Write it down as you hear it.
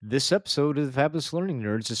This episode of the Fabulous Learning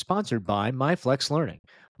Nerds is sponsored by MyFlex Learning.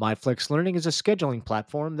 MyFlex Learning is a scheduling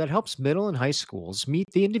platform that helps middle and high schools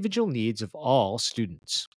meet the individual needs of all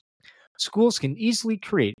students. Schools can easily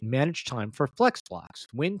create and manage time for flex blocks,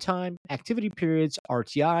 win time, activity periods,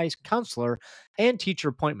 RTIs, counselor, and teacher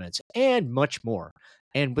appointments, and much more.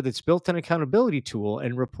 And with its built-in accountability tool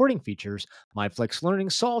and reporting features, MyFlex Learning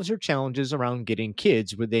solves your challenges around getting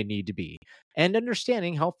kids where they need to be and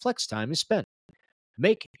understanding how flex time is spent.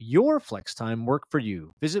 Make your flex time work for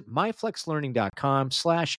you. Visit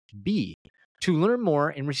myflexlearning.com/B to learn more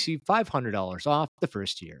and receive $500 off the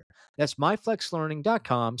first year. That's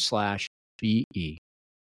myflexlearning.com/BE.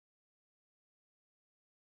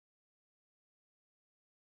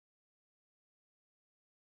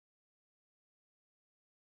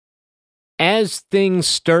 As things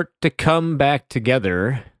start to come back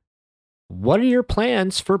together, what are your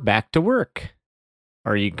plans for back to work?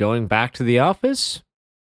 Are you going back to the office?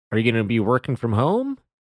 Are you going to be working from home?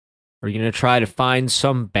 Are you going to try to find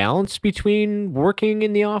some balance between working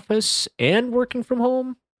in the office and working from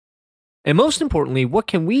home? And most importantly, what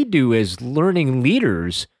can we do as learning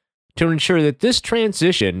leaders to ensure that this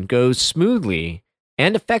transition goes smoothly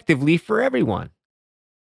and effectively for everyone?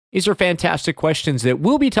 These are fantastic questions that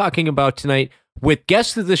we'll be talking about tonight with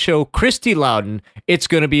guest of the show, Christy Loudon. It's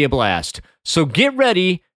going to be a blast. So get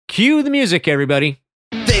ready. Cue the music, everybody.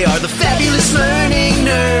 They are the Fabulous Learning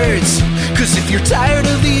Nerds. Cause if you're tired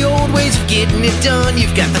of the old ways of getting it done,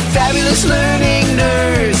 you've got the Fabulous Learning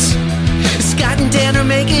Nerds. Scott and Dan are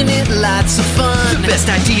making it lots of fun. The best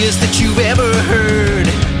ideas that you've ever heard.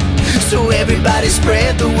 So everybody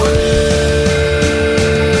spread the word.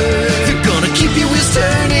 They're gonna keep your wheels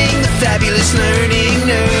turning. The Fabulous Learning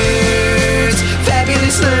Nerds.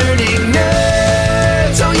 Fabulous Learning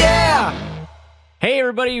Nerds. Oh yeah! Hey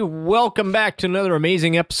everybody, welcome back to another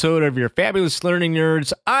amazing episode of your Fabulous Learning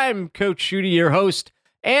Nerds. I'm Coach Shooty, your host,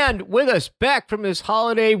 and with us back from this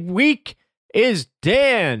holiday week is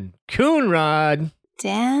Dan Coonrod.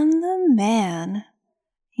 Dan the man.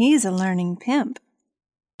 He's a learning pimp.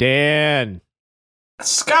 Dan.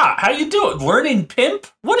 Scott, how you doing? Learning pimp?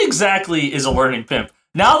 What exactly is a learning pimp?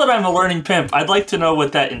 Now that I'm a learning pimp, I'd like to know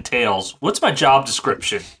what that entails. What's my job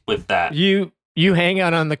description with that? You hang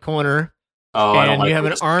out on the corner. Oh, I don't like you have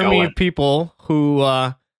an army of people who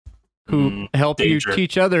help danger. you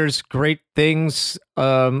teach others great things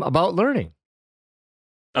about learning.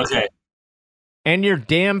 Okay. And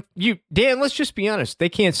Dan, let's just be honest. They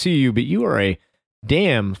can't see you, but you are a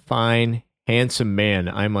damn fine, handsome man,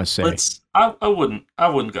 I must say. I wouldn't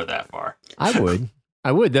go that far. I would.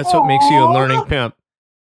 That's what makes you a learning pimp.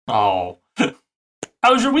 Oh.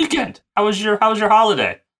 How was your weekend? How was your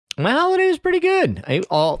holiday? My holiday was pretty good.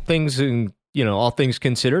 All things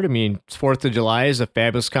considered. I mean, 4th of July is a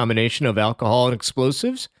fabulous combination of alcohol and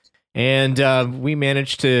explosives, and we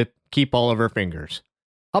managed to keep all of our fingers.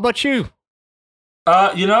 How about you?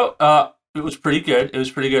 It was pretty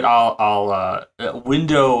good. I'll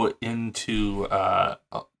window into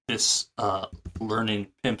this learning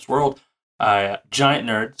pimp's world. Giant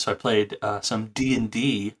nerd, so I played some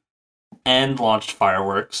D&D and launched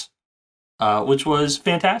fireworks, which was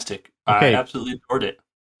fantastic. Okay. I absolutely adored it.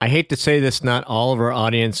 I hate to say this, not all of our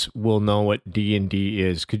audience will know what D&D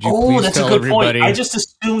is. Could you please that's tell a good everybody? point. I just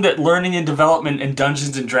assumed that learning and development and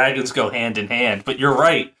Dungeons and Dragons go hand in hand, but you're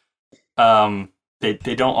right.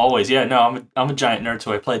 They don't always. Yeah, no, I'm a giant nerd,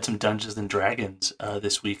 so I played some Dungeons and Dragons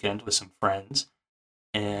this weekend with some friends,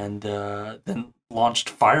 and then launched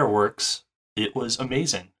fireworks. It was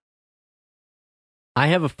amazing. I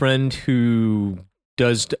have a friend who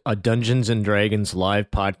does a Dungeons and Dragons live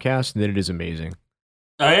podcast, and it is amazing.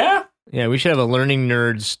 Oh, yeah? Yeah, we should have a Learning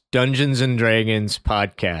Nerds Dungeons and Dragons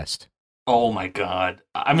podcast. Oh, my God.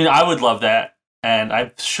 I mean, I would love that, and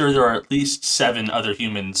I'm sure there are at least 7 other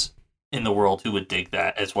humans in the world who would dig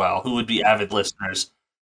that as well, who would be avid listeners.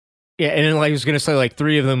 Yeah, and I was going to say,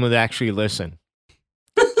 3 of them would actually listen.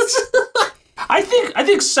 I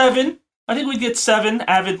think 7. I think we'd get 7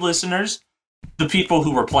 avid listeners. The people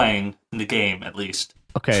who were playing in the game, at least.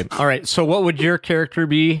 Okay, all right. So what would your character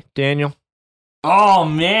be, Daniel? Oh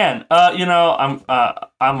man, I'm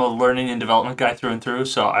a learning and development guy through and through,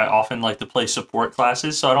 so I often like to play support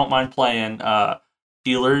classes. So I don't mind playing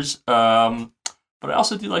healers, but I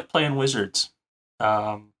also do like playing wizards.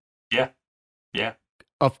 Yeah.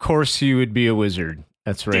 Of course, you would be a wizard.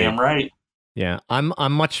 That's right. Damn right. Yeah, I'm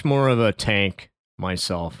much more of a tank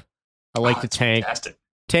myself. I like to tank. Fantastic.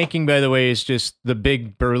 Tanking, by the way, is just the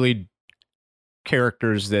big burly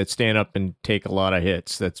characters that stand up and take a lot of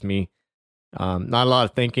hits. That's me. Not a lot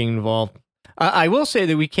of thinking involved. I will say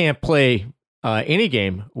that we can't play any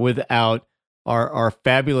game without our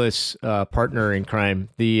fabulous partner in crime,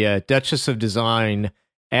 the Duchess of Design,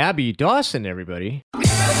 Abby Dawson, everybody.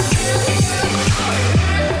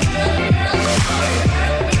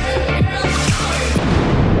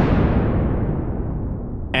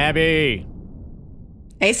 Abby.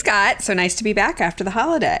 Hey, Scott. So nice to be back after the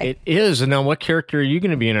holiday. It is. And now what character are you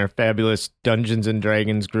going to be in our fabulous Dungeons and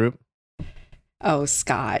Dragons group? Oh,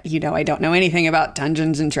 Scott, I don't know anything about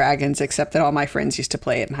Dungeons and Dragons except that all my friends used to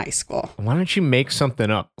play it in high school. Why don't you make something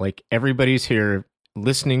up? Like, everybody's here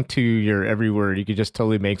listening to your every word. You could just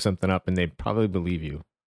totally make something up and they'd probably believe you.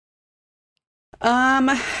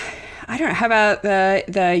 I don't know. How about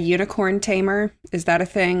the Unicorn Tamer? Is that a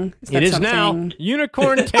thing? It is now.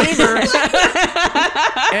 Unicorn Tamer.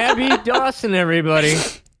 Abby Dawson, everybody.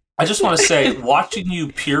 I just want to say, watching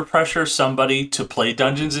you peer pressure somebody to play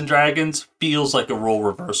Dungeons and Dragons feels like a role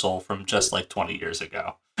reversal from just like 20 years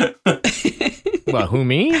ago. Well, who,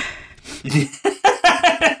 me?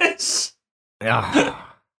 Yes. I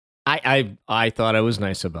thought I was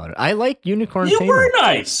nice about it. I like Unicorn Tamer. You were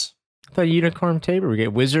nice. I thought Unicorn Tamer. We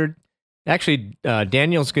get Wizard. Actually,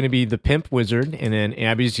 Daniel's going to be the Pimp Wizard, and then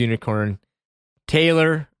Abby's Unicorn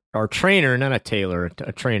Tailor, or Trainer, not a tailor,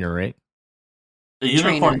 a trainer, right? The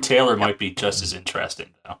Unicorn Tailor might be just as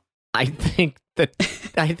interesting, though. I think that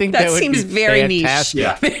that would seems be very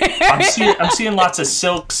fantastic. niche. Yeah. I'm seeing lots of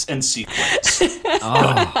silks and sequins.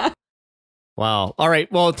 Oh. Wow. All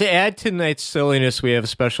right. Well, to add to tonight's silliness, we have a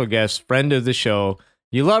special guest, friend of the show.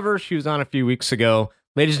 You love her. She was on a few weeks ago.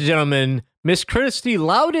 Ladies and gentlemen, Miss Christy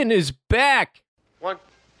Loudon is back. 1,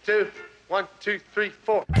 2, 1, 2, 3,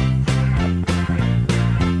 4.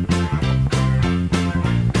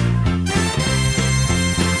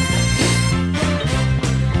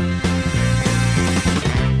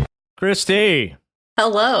 Christy.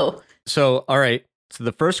 Hello. So, all right. So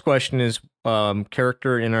the first question is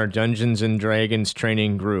character in our Dungeons and Dragons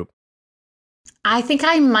training group. I think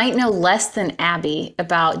I might know less than Abby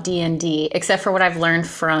about D&D, except for what I've learned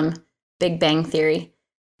from Big Bang Theory.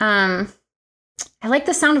 I like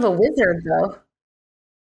the sound of a wizard, though.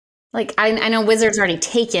 Like, I know wizard's already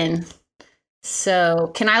taken.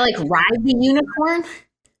 So, can I, ride the unicorn?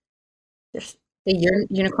 The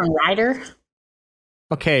unicorn rider?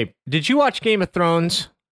 Okay. Did you watch Game of Thrones?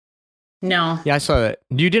 No. Yeah, I saw that.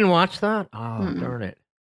 You didn't watch that? Oh, darn it.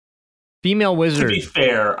 Female wizard. To be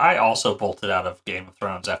fair, I also bolted out of Game of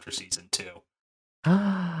Thrones after season 2.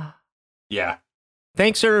 Yeah.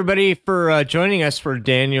 Thanks, everybody, for joining us for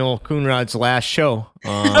Daniel Coonrod's last show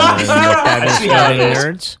on the Fabulous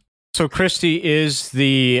Nerds. So Christy is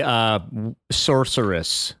the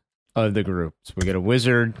sorceress of the group. So we got a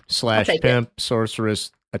wizard / pimp,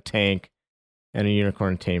 sorceress, a tank, and a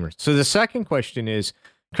unicorn tamer. So the second question is,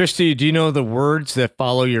 Christy, do you know the words that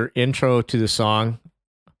follow your intro to the song?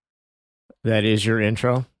 That is your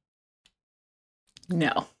intro?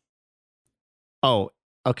 No. Oh,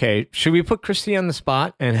 okay. Should we put Christy on the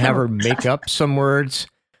spot and have her make up some words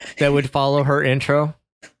that would follow her intro?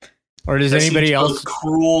 Or does anybody else? Both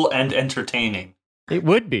cruel and entertaining. It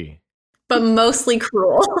would be. But mostly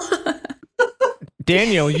cruel.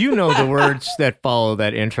 Daniel, you know the words that follow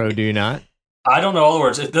that intro, do you not? I don't know all the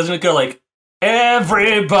words. Doesn't it go like,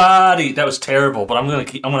 everybody? That was terrible, but I'm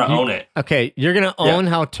gonna own it. Okay, you're gonna own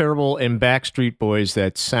how terrible in Backstreet Boys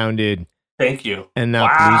that sounded. Thank you. And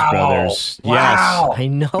not Blues Brothers. Wow. Yes, I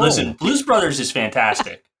know. Listen, Blues Brothers is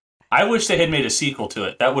fantastic. I wish they had made a sequel to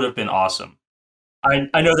it. That would have been awesome.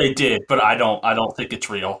 I know they did, but I don't think it's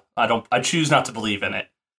real. I choose not to believe in it.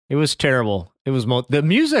 It was terrible. It was the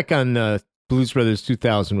music on Blues Brothers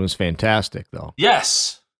 2000 was fantastic, though.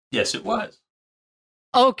 Yes, it was.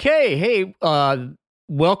 Okay, hey,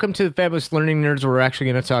 welcome to the Fabulous Learning Nerds. We're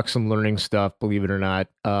actually going to talk some learning stuff, believe it or not.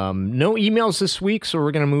 No emails this week, so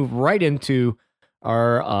we're going to move right into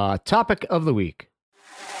our topic of the week.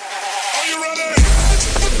 Are you ready?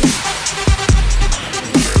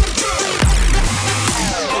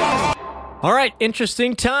 All right,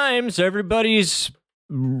 interesting times. Everybody's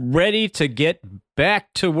ready to get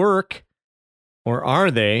back to work, or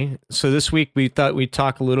are they? So this week we thought we'd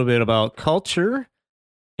talk a little bit about culture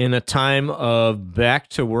in a time of back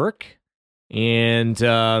to work,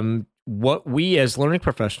 and what we as learning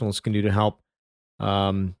professionals can do to help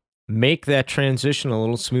make that transition a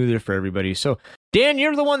little smoother for everybody. So, Dan,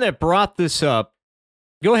 you're the one that brought this up.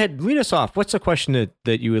 Go ahead, lead us off. What's the question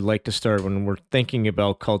that you would like to start when we're thinking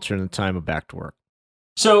about culture in the time of back to work?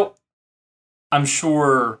 So, I'm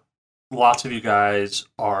sure lots of you guys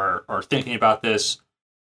are thinking about this,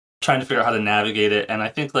 trying to figure out how to navigate it. And I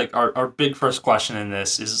think our big first question in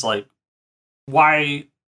this is why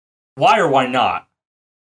or why not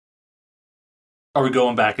are we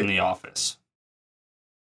going back in the office?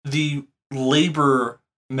 the labor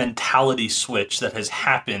mentality switch that has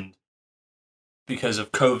happened because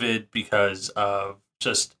of COVID, because of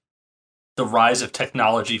just the rise of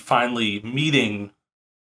technology finally meeting,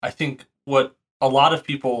 I think, what a lot of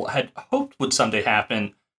people had hoped would someday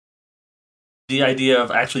happen, the idea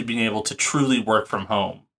of actually being able to truly work from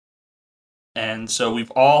home. And so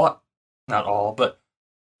we've all, not all, but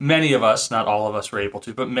many of us, not all of us were able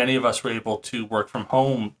to, but many of us were able to work from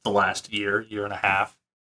home the last year and a half.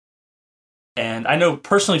 And I know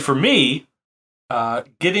personally for me,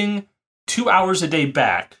 getting 2 hours a day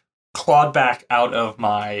back, clawed back out of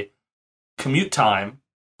my commute time,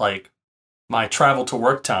 like my travel to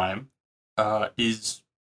work time, is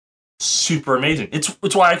super amazing.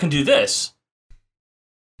 It's why I can do this.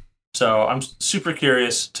 So I'm super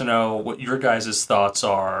curious to know what your guys' thoughts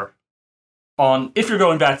are on if you're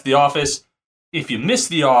going back to the office, if you miss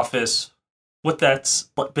the office, what that's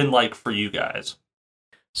been like for you guys.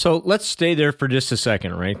 So let's stay there for just a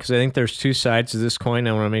second, right? Because I think there's two sides to this coin.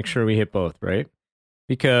 I want to make sure we hit both, right?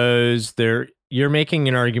 Because you're making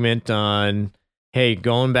an argument on, hey,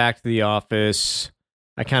 going back to the office,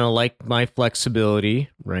 I kind of like my flexibility,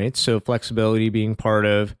 right? So flexibility being part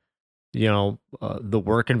of, the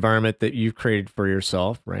work environment that you've created for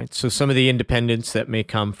yourself, right? So some of the independence that may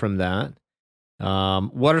come from that.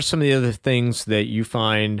 What are some of the other things that you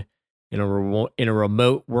find in a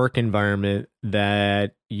remote work environment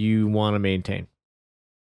that you want to maintain?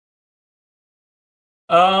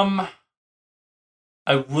 I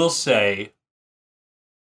will say,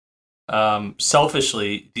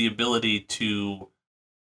 selfishly, the ability to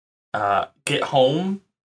get home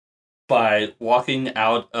by walking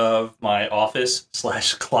out of my office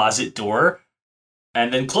 / closet door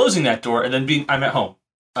and then closing that door and then I'm at home.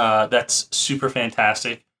 That's super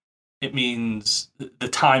fantastic. It means the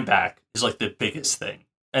time back is like the biggest thing.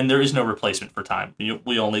 And there is no replacement for time.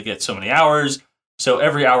 We only get so many hours. So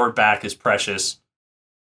every hour back is precious.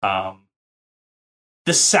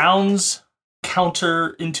 This sounds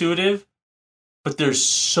counterintuitive, but there's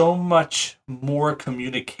so much more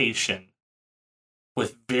communication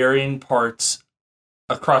with varying parts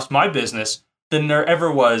across my business than there ever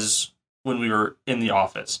was when we were in the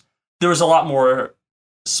office. There was a lot more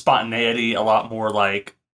spontaneity, a lot more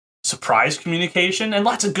like surprise communication, and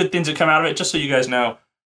lots of good things that come out of it. Just so you guys know,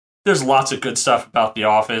 there's lots of good stuff about the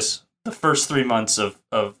office. The first 3 months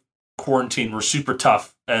of quarantine were super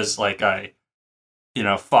tough as like I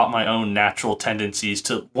fought my own natural tendencies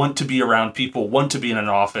to want to be around people, want to be in an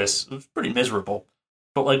office. It was pretty miserable.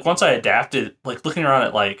 But like once I adapted, like looking around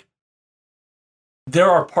at like,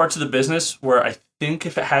 there are parts of the business where I think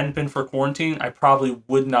if it hadn't been for quarantine, I probably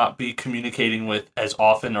would not be communicating with as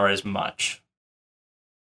often or as much.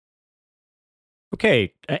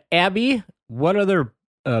 Okay, Abby, what other?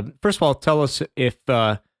 First of all, tell us if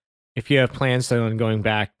you have plans on going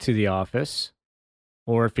back to the office,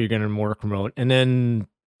 or if you're going to work remote. And then,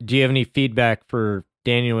 do you have any feedback for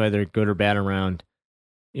Daniel, whether good or bad, around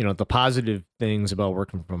the positive things about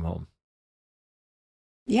working from home?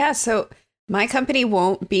 Yeah, so my company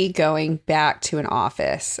won't be going back to an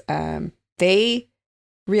office. They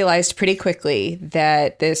realized pretty quickly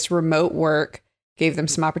that this remote work gave them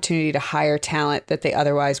some opportunity to hire talent that they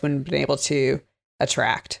otherwise wouldn't have been able to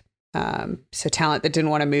attract. So talent that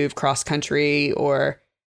didn't want to move cross country or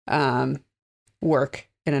work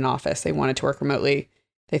in an office. They wanted to work remotely.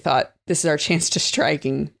 They thought this is our chance to strike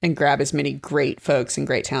and grab as many great folks and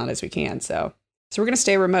great talent as we can. So we're going to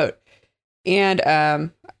stay remote. And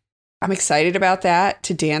I'm excited about that.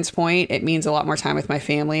 To Dan's point, it means a lot more time with my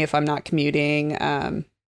family if I'm not commuting. It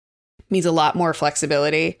means a lot more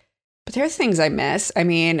flexibility. But there are things I miss. I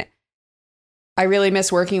mean, I really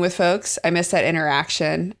miss working with folks. I miss that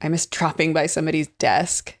interaction. I miss dropping by somebody's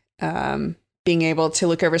desk, being able to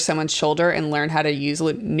look over someone's shoulder and learn how to use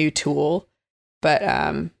a new tool. But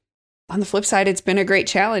on the flip side, it's been a great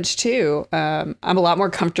challenge too. I'm a lot more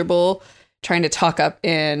comfortable trying to talk up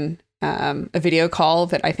in a video call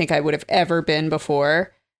than I think I would have ever been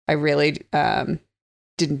before. I really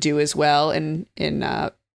didn't do as well in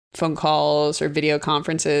phone calls or video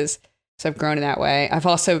conferences. So I've grown in that way. I've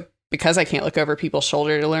also, because I can't look over people's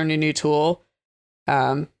shoulder to learn a new tool,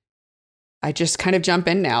 I just kind of jump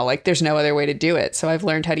in now. Like there's no other way to do it. So I've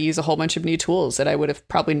learned how to use a whole bunch of new tools that I would have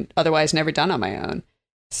probably otherwise never done on my own.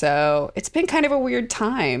 So it's been kind of a weird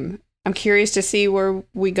time. I'm curious to see where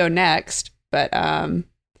we go next, but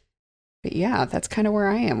yeah, that's kind of where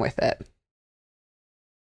I am with it.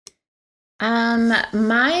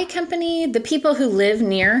 My company, the people who live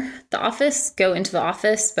near the office go into the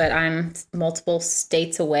office, but I'm multiple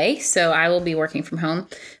states away, so I will be working from home.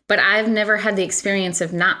 But I've never had the experience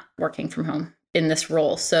of not working from home. in this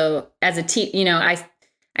role. So as a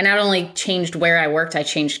I not only changed where I worked, I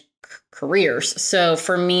changed careers. So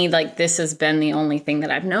for me, like this has been the only thing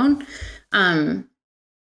that I've known. And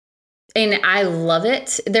I love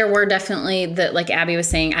it. There were definitely like Abby was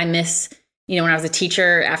saying, I miss, when I was a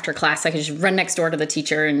teacher after class, I could just run next door to the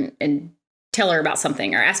teacher and tell her about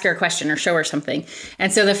something or ask her a question or show her something.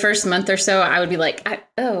 And so the first month or so I would be like, I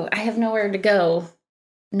have nowhere to go,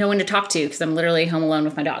 no one to talk to because I'm literally home alone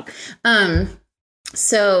with my dog.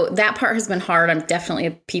 So that part has been hard. I'm definitely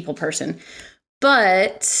a people person,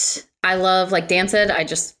 but I love, like Dan said, I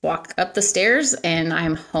just walk up the stairs and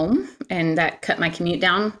I'm home, and that cut my commute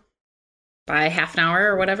down by half an hour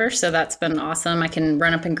or whatever. So that's been awesome. I can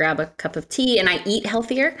run up and grab a cup of tea, and I eat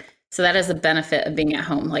healthier. So that is a benefit of being at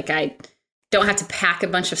home. Like I don't have to pack a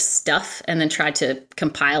bunch of stuff and then try to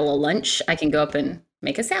compile a lunch. I can go up and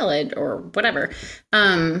make a salad or whatever.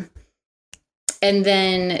 And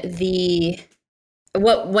then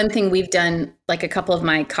one thing we've done, like a couple of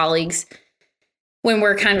my colleagues, when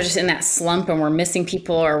we're kind of just in that slump and we're missing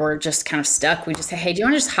people or we're just kind of stuck, we just say, hey, do you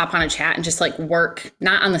want to just hop on a chat and just like work,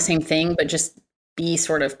 not on the same thing, but just be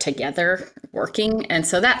sort of together working. And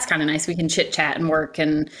so that's kind of nice. We can chit chat and work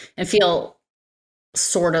and feel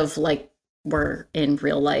sort of like we're in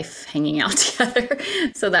real life hanging out together.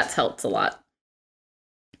 So that's helped a lot.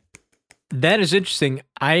 That is interesting.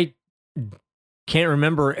 I can't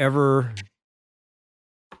remember ever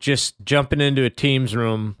just jumping into a Teams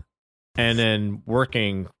room and then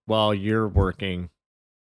working while you're working.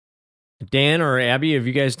 Dan or Abby, have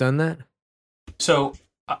you guys done that? So,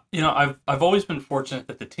 I've always been fortunate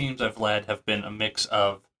that the teams I've led have been a mix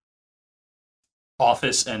of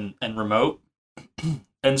office and remote.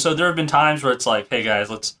 And so there have been times where it's like, hey guys,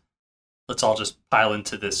 let's all just pile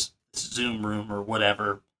into this Zoom room or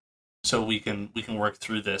whatever so we can work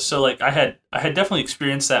through this. So like I had definitely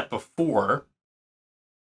experienced that before.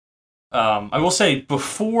 I will say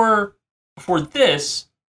before this,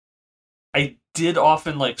 I did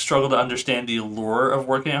often like struggle to understand the allure of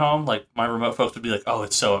working at home. Like my remote folks would be like, "Oh,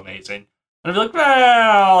 it's so amazing," and I'd be like,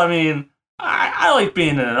 "Well, I mean, I like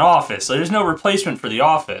being in an office. Like, there's no replacement for the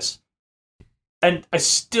office." And I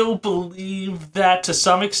still believe that to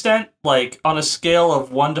some extent. Like on a scale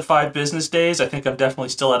of 1 to 5 business days, I think I'm definitely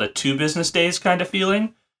still at a 2 business days kind of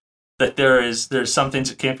feeling. That there's some things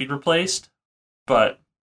that can't be replaced, but.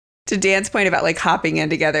 To Dan's point about like hopping in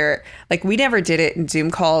together, like we never did it in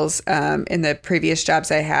Zoom calls in the previous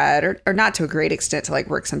jobs I had, or not to a great extent to like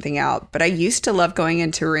work something out. But I used to love going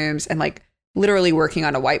into rooms and like literally working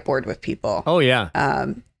on a whiteboard with people. Oh, yeah.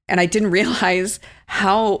 And I didn't realize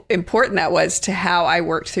how important that was to how I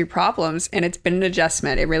worked through problems. And it's been an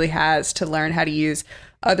adjustment. It really has, to learn how to use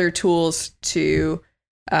other tools to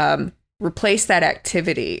replace that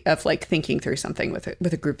activity of like thinking through something with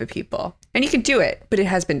a group of people. And you can do it, but it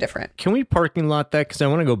has been different. Can we parking lot that? Because I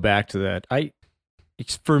want to go back to that.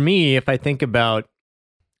 For me, if I think about,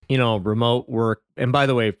 remote work, and by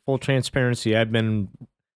the way, full transparency, I've been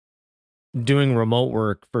doing remote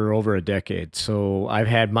work for over a decade. So I've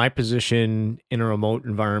had my position in a remote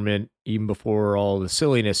environment even before all the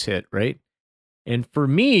silliness hit, right? And for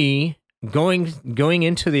me, going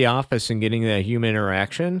into the office and getting that human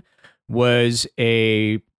interaction was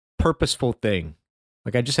a purposeful thing.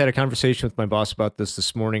 Like I just had a conversation with my boss about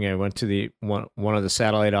this morning. I went to the one of the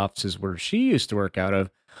satellite offices where she used to work out of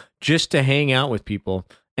just to hang out with people.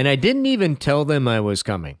 And I didn't even tell them I was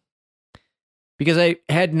coming because I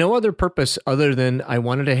had no other purpose other than I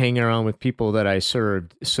wanted to hang around with people that I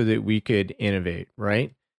served so that we could innovate,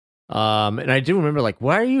 right? And I do remember like,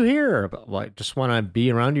 why are you here? Well, I just want to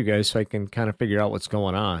be around you guys so I can kind of figure out what's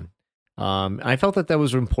going on. I felt that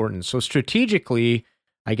was important. So strategically,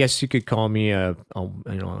 I guess you could call me a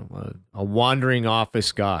wandering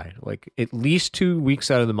office guy. Like at least 2 weeks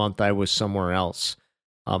out of the month, I was somewhere else.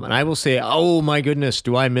 And I will say, oh my goodness,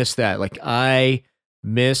 do I miss that? Like I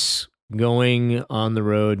miss going on the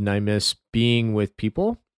road and I miss being with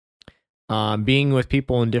people. Being with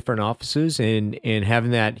people in different offices and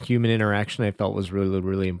having that human interaction, I felt was really,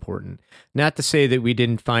 really important. Not to say that we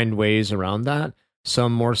didn't find ways around that,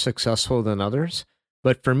 some more successful than others.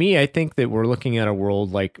 But for me, I think that we're looking at a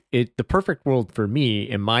world like it. The perfect world for me,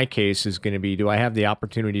 in my case, is going to be, do I have the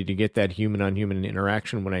opportunity to get that human on human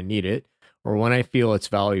interaction when I need it or when I feel it's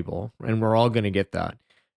valuable? And we're all going to get that.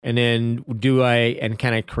 And then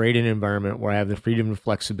can I create an environment where I have the freedom and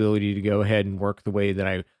flexibility to go ahead and work the way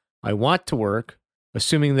that I want to work,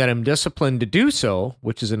 assuming that I'm disciplined to do so,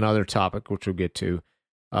 which is another topic, which we'll get to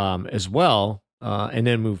as well, and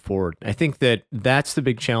then move forward. I think that that's the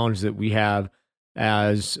big challenge that we have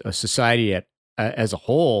as a society as a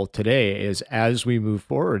whole today is as we move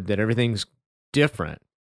forward, that everything's different.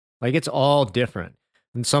 Like it's all different.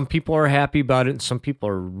 And some people are happy about it, and some people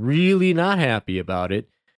are really not happy about it.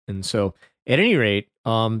 And so, at any rate,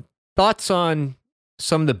 thoughts on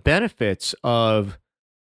some of the benefits of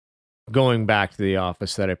going back to the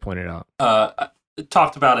office that I pointed out? I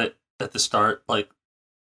talked about it at the start, like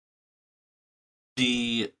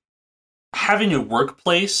having a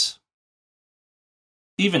workplace.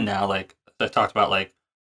 Even now, like I talked about, like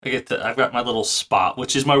I've got my little spot,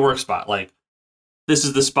 which is my work spot. Like this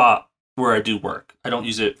is the spot where I do work. I don't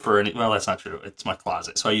use it for any. Well, that's not true. It's my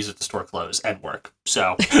closet, so I use it to store clothes and work.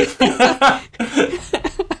 So,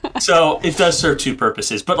 so it does serve two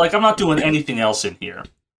purposes. But like I'm not doing anything else in here.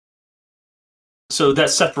 So that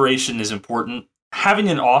separation is important. Having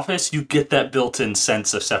an office, you get that built-in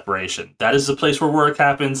sense of separation. That is the place where work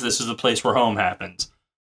happens. This is the place where home happens.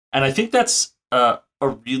 And I think that's a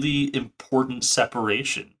really important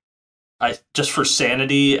separation. Just for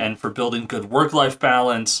sanity and for building good work-life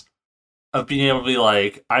balance, of being able to be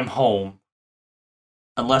like, I'm home.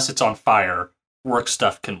 Unless it's on fire, work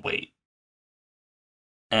stuff can wait.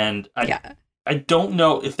 And I don't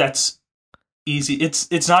know if that's easy.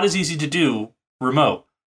 It's not as easy to do remote.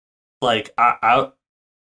 Like I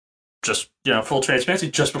just, full transparency,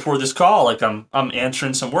 just before this call, like I'm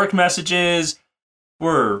answering some work messages.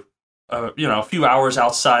 We're a few hours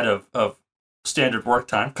outside of standard work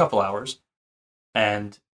time, a couple hours.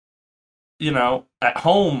 And at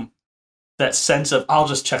home, that sense of I'll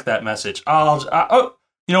just check that message. Oh,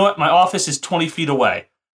 you know what? My office is 20 feet away.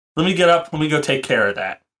 Let me get up, let me go take care of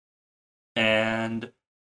that. And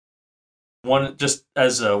just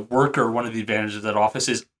as a worker, one of the advantages of that office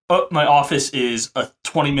is, my office is a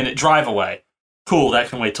 20-minute drive away. Cool, that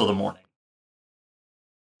can wait till the morning.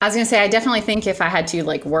 I was going to say, I definitely think if I had to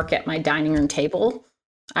like work at my dining room table,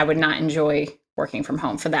 I would not enjoy working from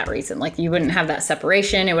home for that reason. Like you wouldn't have that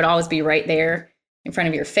separation. It would always be right there in front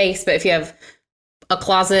of your face. But if you have a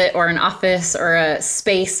closet or an office or a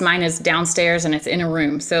space, mine is downstairs and it's in a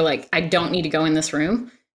room. So like I don't need to go in this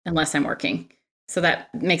room unless I'm working. So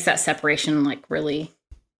that makes that separation like really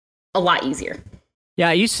a lot easier. Yeah,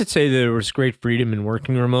 I used to say that there was great freedom in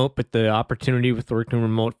working remote, but the opportunity with working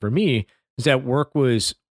remote for me is that work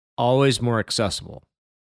was always more accessible,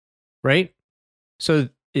 right? So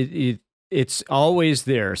it's always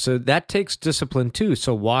there. So that takes discipline too.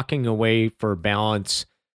 So walking away for balance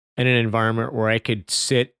in an environment where I could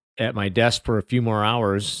sit at my desk for a few more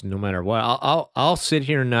hours, no matter what, I'll sit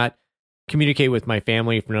here and not communicate with my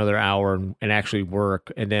family for another hour and actually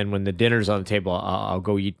work. And then when the dinner's on the table, I'll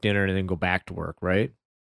go eat dinner and then go back to work, right?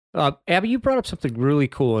 Abby, you brought up something really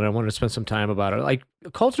cool, and I wanted to spend some time about it. Like,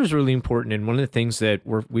 culture is really important, and one of the things that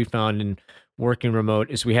we found in working remote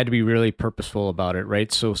is we had to be really purposeful about it,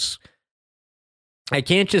 right? So I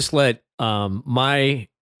can't just let my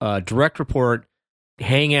direct report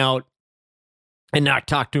hang out and not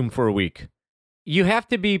talk to him for a week. You have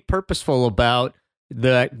to be purposeful about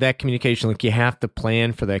that communication. Like you have to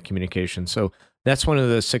plan for that communication. So that's one of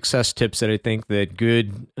the success tips that I think that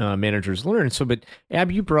good managers learn. So, but Ab,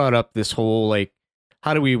 you brought up this whole like,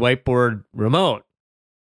 how do we whiteboard remote?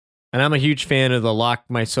 And I'm a huge fan of the lock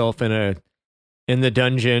myself in the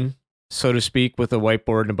dungeon, so to speak, with a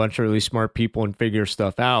whiteboard and a bunch of really smart people and figure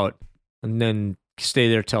stuff out, and then stay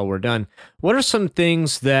there till we're done. What are some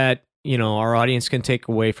things that our audience can take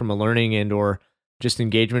away from a learning and or just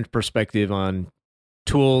engagement perspective on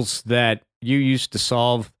tools that you use to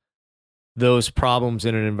solve those problems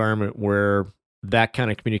in an environment where that kind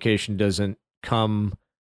of communication doesn't come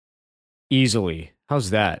easily? How's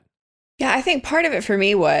that? Yeah, I think part of it for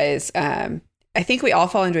me was, I think we all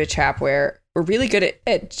fall into a trap where we're really good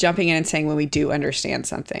at jumping in and saying when we do understand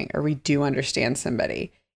something or we do understand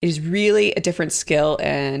somebody. It is really a different skill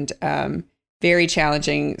and very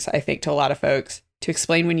challenging, I think, to a lot of folks to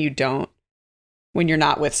explain when you don't, when you're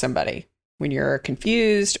not with somebody, when you're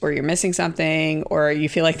confused or you're missing something or you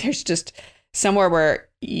feel like there's just somewhere where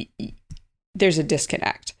there's a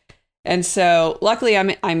disconnect. And so luckily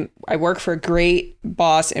I work for a great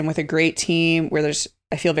boss and with a great team where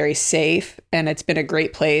I feel very safe, and it's been a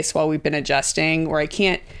great place while we've been adjusting, where I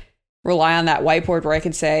can't rely on that whiteboard where I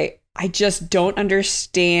can say, I just don't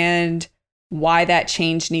understand why that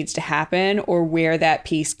change needs to happen or where that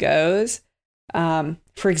piece goes.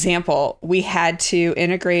 For example, we had to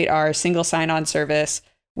integrate our single sign-on service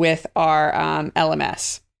with our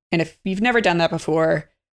LMS. And if you've never done that before,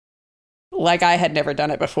 like I had never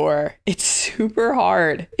done it before, it's super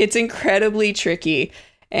hard. It's incredibly tricky.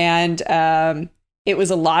 And it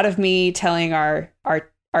was a lot of me telling our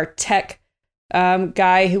tech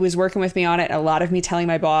guy who was working with me on it, a lot of me telling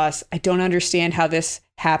my boss, I don't understand how this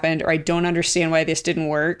happened, or I don't understand why this didn't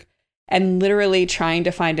work. and literally trying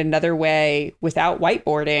to find another way without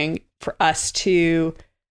whiteboarding for us to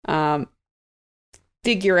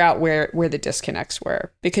figure out where the disconnects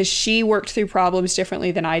were, because she worked through problems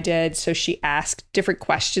differently than I did. So she asked different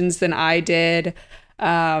questions than I did.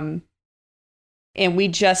 And we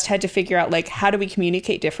just had to figure out, like, how do we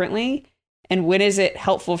communicate differently? And when is it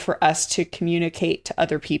helpful for us to communicate to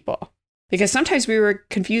other people? Because sometimes we were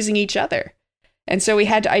confusing each other. And so we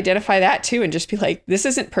had to identify that too and just be like, this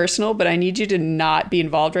isn't personal, but I need you to not be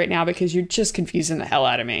involved right now because you're just confusing the hell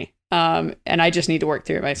out of me. And I just need to work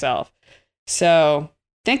through it myself. So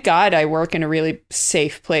thank God I work in a really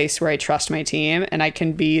safe place where I trust my team and I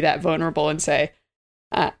can be that vulnerable and say,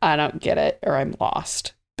 I don't get it, or I'm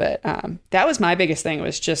lost. But that was my biggest thing,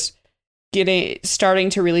 was just starting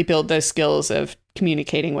to really build those skills of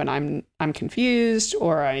communicating when I'm confused,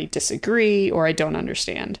 or I disagree, or I don't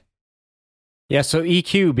understand. Yeah, so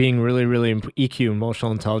EQ being really EQ,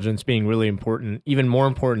 emotional intelligence, being really important, even more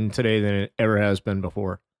important today than it ever has been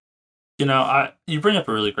before. You know, you bring up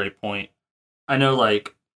a really great point. I know,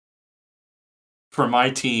 like, for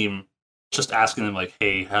my team, just asking them, like,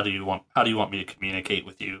 hey, how do you want me to communicate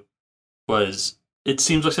with you? It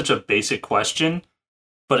seems like such a basic question,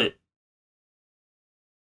 but it,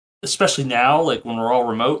 especially now, like when we're all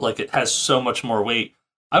remote, like it has so much more weight.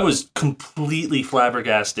 I was completely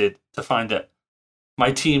flabbergasted to find that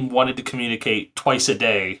my team wanted to communicate twice a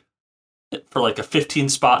day for like a 15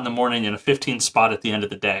 spot in the morning and a 15 spot at the end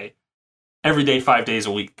of the day. Every day, 5 days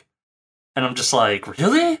a week. And I'm just like,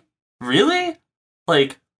 really? Really?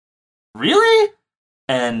 Like, really?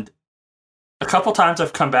 And a couple times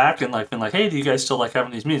I've come back and like been like, hey, do you guys still like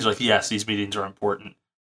having these meetings? Like, yes, these meetings are important.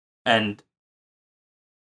 And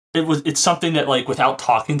it's something that, like, without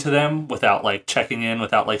talking to them, without like checking in,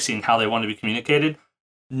 without like seeing how they want to be communicated,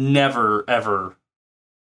 never, ever,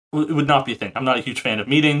 it would not be a thing. I'm not a huge fan of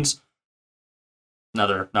meetings.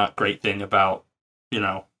 Another not great thing about,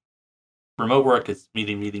 remote work is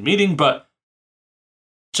meeting, but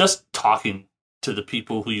just talking to the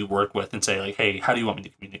people who you work with and say, like, hey, how do you want me to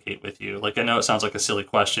communicate with you? Like, I know it sounds like a silly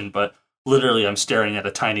question, but literally I'm staring at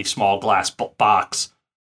a tiny, small glass box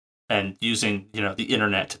and using, the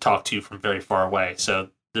internet to talk to you from very far away. So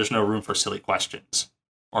there's no room for silly questions,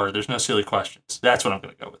 or there's no silly questions. That's what I'm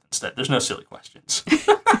going to go with instead. There's no silly questions.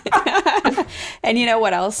 And you know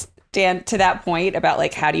what else, Dan, to that point about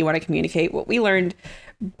like, how do you want to communicate? What we learned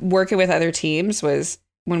working with other teams was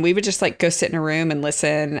when we would just like go sit in a room and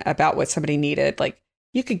listen about what somebody needed, like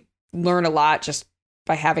you could learn a lot just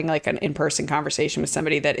by having like an in-person conversation with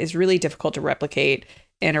somebody that is really difficult to replicate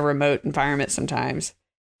in a remote environment sometimes.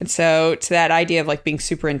 And so to that idea of like being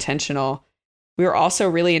super intentional, we were also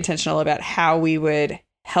really intentional about how we would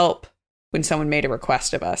help when someone made a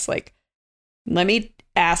request of us. Like, let me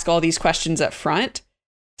ask all these questions up front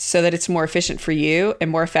so that it's more efficient for you and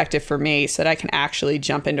more effective for me, so that I can actually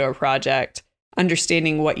jump into a project,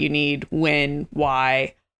 understanding what you need, when,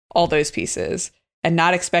 why, all those pieces, and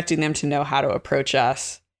not expecting them to know how to approach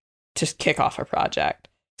us to kick off a project.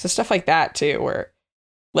 So stuff like that too, where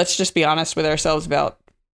let's just be honest with ourselves about,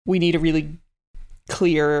 we need a really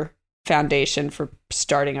clear foundation for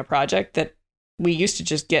starting a project that we used to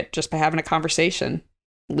just get just by having a conversation,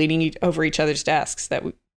 leaning over each other's desks, that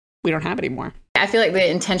we don't have anymore. I feel like the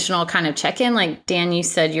intentional kind of check-in, like Dan, you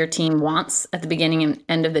said your team wants at the beginning and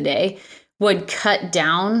end of the day, would cut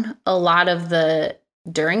down a lot of the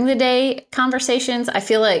during the day conversations. I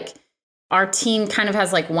feel like our team kind of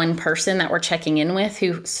has like one person that we're checking in with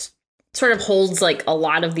who sort of holds like a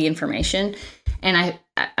lot of the information. And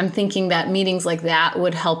I'm thinking that meetings like that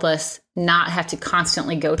would help us not have to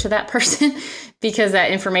constantly go to that person, because that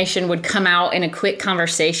information would come out in a quick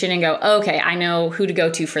conversation and go, okay, I know who to go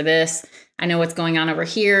to for this. I know what's going on over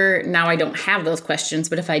here. Now I don't have those questions,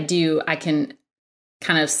 but if I do, I can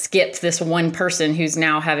kind of skip this one person who's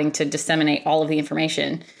now having to disseminate all of the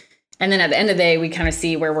information. And then at the end of the day, we kind of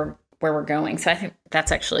see where we're going. So I think that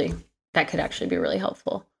could actually be really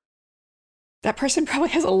helpful. That person probably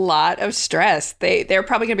has a lot of stress. They're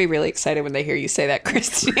probably going to be really excited when they hear you say that,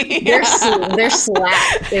 Christy. Their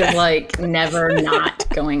Slack is like never not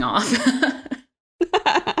going off.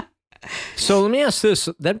 So let me ask this.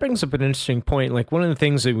 That brings up an interesting point. Like, one of the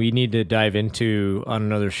things that we need to dive into on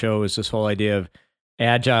another show is this whole idea of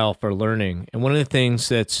agile for learning. And one of the things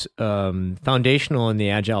that's foundational in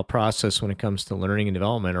the agile process when it comes to learning and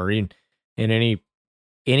development, or in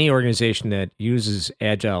any organization that uses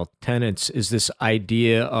agile tenets, is this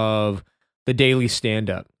idea of the daily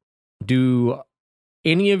stand-up. Do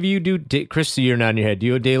any of you do, Christy, you're nodding your head, do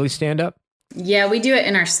you do a daily stand-up? Yeah, we do it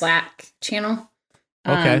in our Slack channel.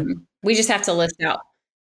 Okay. We just have to list out.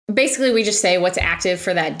 basically we just say what's active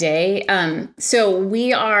for that day. So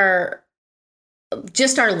we are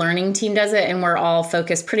just our learning team does it, and we're all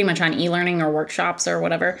focused pretty much on e-learning or workshops or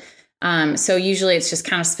whatever. So usually it's just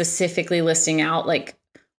kind of specifically listing out like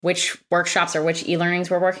which workshops or which e-learnings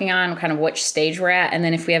we're working on, kind of which stage we're at. And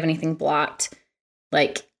then if we have anything blocked,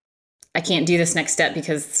 like I can't do this next step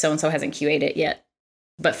because so-and-so hasn't QA'd it yet,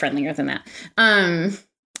 but friendlier than that.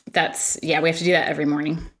 We have to do that every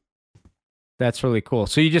morning. That's really cool.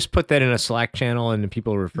 So you just put that in a Slack channel and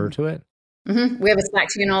people refer to it? Mm-hmm. We have a Slack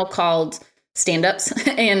channel called Stand-Ups,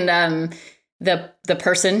 and the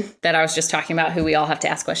person that I was just talking about, who we all have to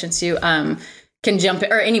ask questions to, can jump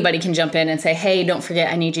in, or anybody can jump in and say, hey, don't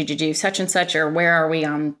forget, I need you to do such and such, or where are we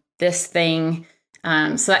on this thing?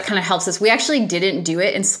 So that kind of helps us. We actually didn't do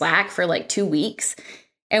it in Slack for like 2 weeks.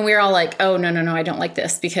 And we were all like, oh, no, I don't like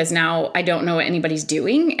this, because now I don't know what anybody's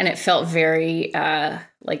doing. And it felt very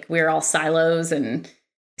like we were all silos. And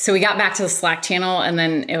so we got back to the Slack channel, and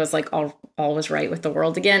then it was like all was right with the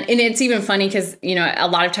world again. And it's even funny because, a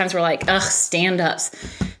lot of times we're like, ugh, stand-ups.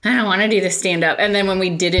 I don't want to do the stand-up. And then when we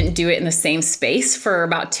didn't do it in the same space for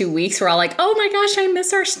about 2 weeks, we're all like, oh my gosh, I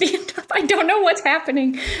miss our stand-up. I don't know what's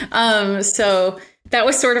happening. So that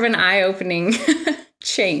was sort of an eye-opening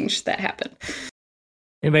change that happened.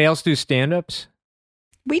 Anybody else do stand-ups?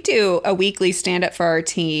 We do a weekly stand-up for our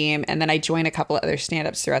team, and then I join a couple of other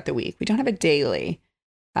stand-ups throughout the week. We don't have a daily,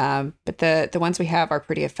 but the ones we have are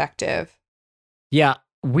pretty effective. Yeah,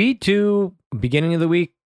 we do beginning of the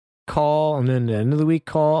week call and then the end of the week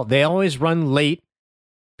call. They always run late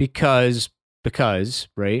because,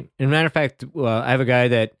 right? And matter of fact, I have a guy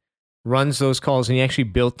that runs those calls, and he actually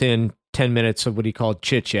built in 10 minutes of what he called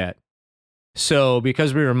chit chat. So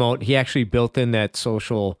because we're remote, he actually built in that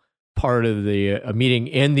social part of the meeting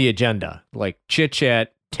in the agenda, like chit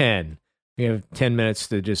chat 10. We have 10 minutes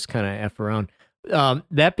to just kind of F around.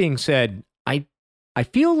 That being said, I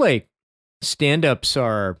feel like stand-ups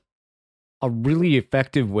are a really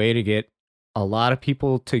effective way to get a lot of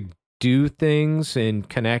people to do things and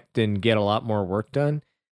connect and get a lot more work done.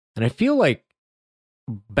 And I feel like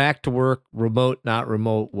back to work, remote, not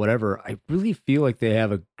remote, whatever, I really feel like they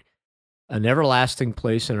have an everlasting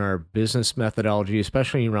place in our business methodology,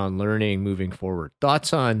 especially around learning moving forward.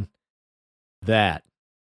 Thoughts on that?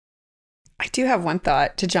 I do have one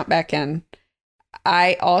thought to jump back in.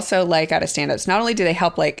 I also like out of stand-ups, not only do they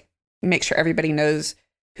help like make sure everybody knows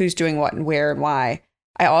who's doing what and where and why,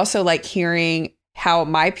 I also like hearing how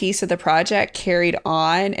my piece of the project carried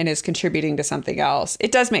on and is contributing to something else.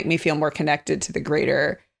 It does make me feel more connected to the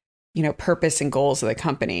greater, purpose and goals of the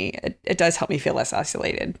company. It does help me feel less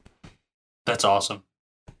isolated. That's awesome.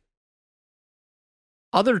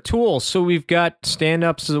 Other tools. So we've got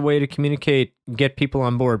stand-ups as a way to communicate, get people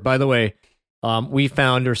on board. By the way,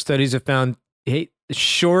 studies have found,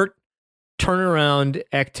 short turnaround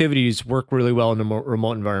activities work really well in a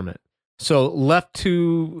remote environment. So left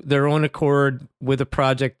to their own accord with a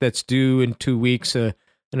project that's due in 2 weeks, an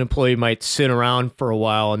employee might sit around for a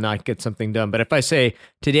while and not get something done. But if I say,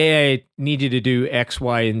 today I need you to do X,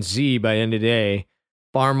 Y, and Z by the end of the day,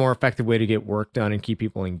 far more effective way to get work done and keep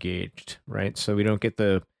people engaged, right? So we don't get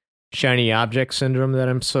the shiny object syndrome that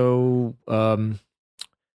I'm so,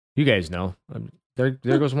 you guys know. There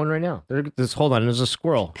goes one right now. Hold on, there's a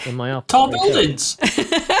squirrel in my office. Tall buildings.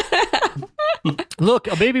 Look,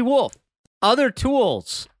 a baby wolf. Other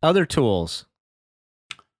tools. I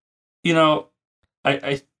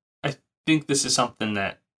think this is something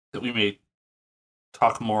that we may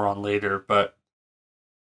talk more on later,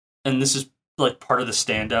 and this is like part of the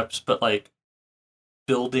stand-ups, but like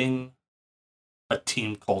building a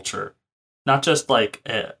team culture, not just like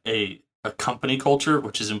a company culture,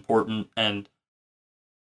 which is important and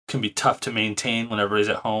can be tough to maintain when everybody's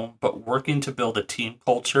at home, but working to build a team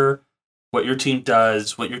culture, what your team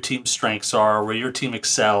does, what your team's strengths are, where your team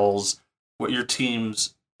excels, what your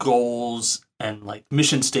team's goals and like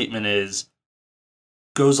mission statement is,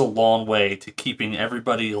 goes a long way to keeping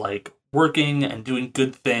everybody like working and doing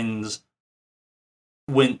good things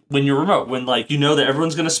when you're remote, when like that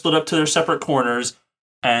everyone's going to split up to their separate corners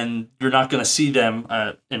and you're not going to see them,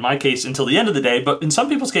 in my case, until the end of the day, but in some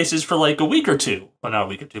people's cases for like a week or two. Well, not a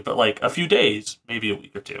week or two, but like a few days, maybe a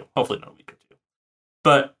week or two. Hopefully not a week or two.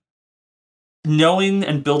 But knowing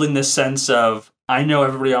and building this sense of, I know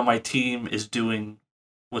everybody on my team is doing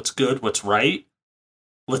what's good, what's right,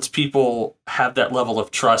 lets people have that level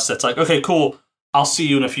of trust that's like, okay, cool, I'll see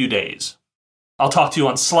you in a few days. I'll talk to you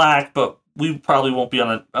on Slack, but we probably won't be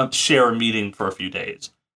on a share meeting for a few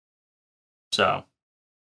days. So,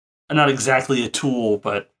 not exactly a tool,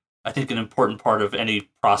 but I think an important part of any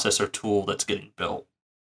process or tool that's getting built.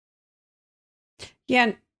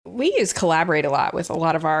 Yeah, we use Collaborate a lot with a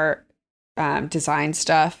lot of our design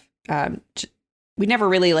stuff. We never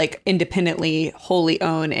really like independently wholly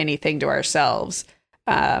own anything to ourselves,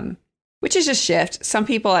 which is a shift. Some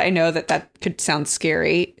people, I know that could sound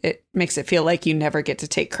scary. It makes it feel like you never get to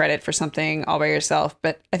take credit for something all by yourself.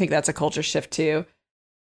 But I think that's a culture shift too.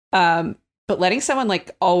 But letting someone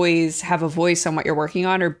like always have a voice on what you're working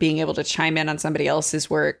on or being able to chime in on somebody else's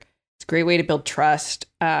work, it's a great way to build trust.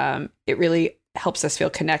 It really helps us feel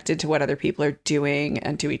connected to what other people are doing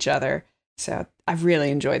and to each other. So I've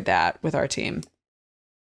really enjoyed that with our team.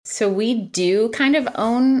 So we do kind of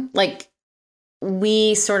own, like,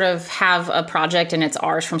 we sort of have a project and it's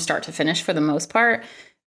ours from start to finish for the most part.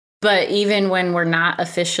 But even when we're not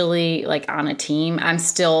officially like on a team, I'm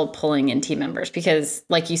still pulling in team members because,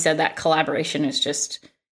 like you said, that collaboration is just,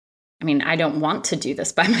 I mean, I don't want to do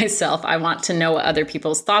this by myself. I want to know what other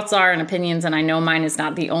people's thoughts are and opinions. And I know mine is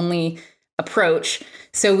not the only approach.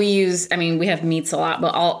 So we use, I mean, we have meets a lot,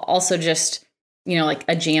 but I'll also just, you know, like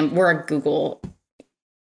a jam, we're a Google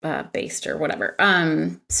based or whatever.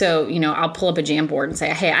 So, you know, I'll pull up a jam board and say,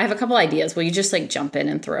 hey, I have a couple ideas. Will you just like jump in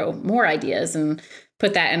and throw more ideas and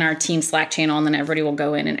put that in our team Slack channel? And then everybody will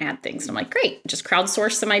go in and add things. And I'm like, great, just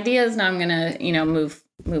crowdsource some ideas. Now I'm going to, you know, move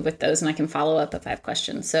with those and I can follow up if I have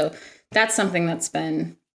questions. So that's something that's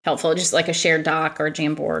been helpful. Just like a shared doc or a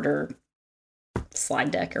jam board or slide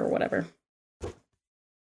deck or whatever.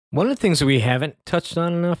 One of the things that we haven't touched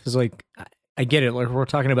on enough is like, I get it. Like we're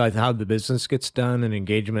talking about how the business gets done and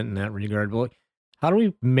engagement in that regard. But like, how do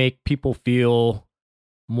we make people feel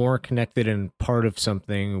more connected and part of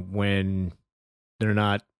something when they're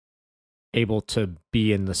not able to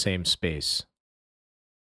be in the same space?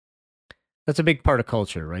 That's a big part of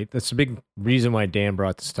culture, right? That's a big reason why Dan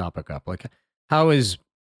brought this topic up. Like, how as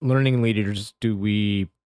learning leaders do we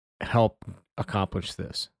help accomplish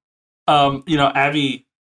this? You know, Abby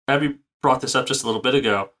brought this up just a little bit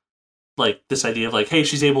ago. Like this idea of like, hey,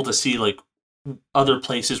 she's able to see like other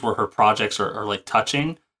places where her projects are like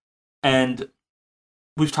touching. And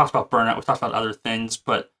we've talked about burnout, we've talked about other things,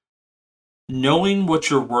 but knowing what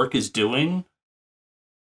your work is doing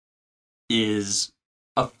is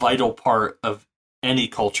a vital part of any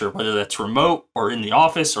culture, whether that's remote or in the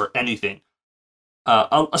office or anything.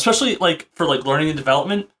 Especially like for like learning and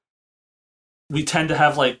development, we tend to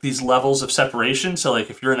have like these levels of separation. So like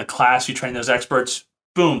if you're in a class, you train those experts,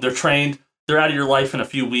 boom, they're trained, they're out of your life in a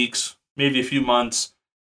few weeks, maybe a few months.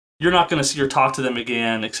 You're not going to see or talk to them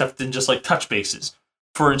again, except in just like touch bases.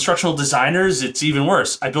 For instructional designers, it's even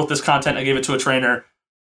worse. I built this content, I gave it to a trainer.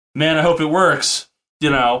 Man, I hope it works, you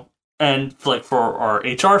know. And like for our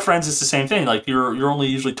HR friends, it's the same thing. Like you're only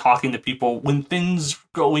usually talking to people when things are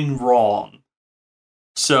going wrong.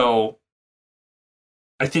 So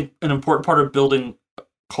I think an important part of building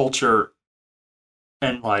culture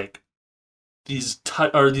and like these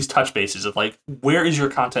touch bases of like, where is your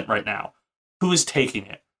content right now? Who is taking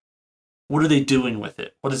it? What are they doing with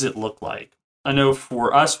it? What does it look like? I know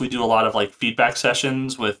for us, we do a lot of like feedback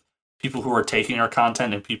sessions with people who are taking our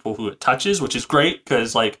content and people who it touches, which is great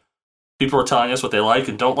because like people are telling us what they like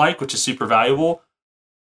and don't like, which is super valuable.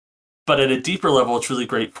 But at a deeper level, it's really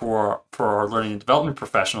great for our learning and development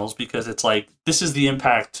professionals because it's like, this is the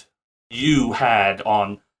impact you had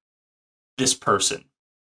on this person.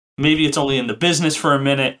 Maybe it's only in the business for a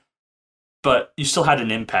minute, but you still had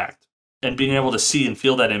an impact. And being able to see and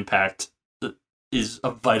feel that impact is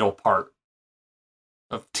a vital part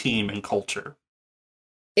of team and culture.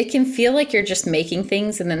 It can feel like you're just making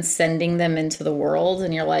things and then sending them into the world.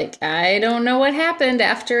 And you're like, I don't know what happened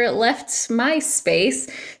after it left my space.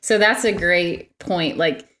 So that's a great point.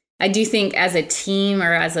 Like, I do think as a team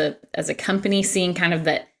or as a company, seeing kind of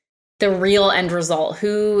the real end result,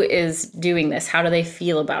 who is doing this? How do they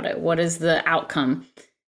feel about it? What is the outcome?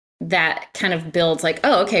 That kind of builds like,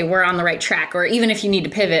 oh, okay, we're on the right track. Or even if you need to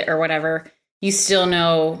pivot or whatever, you still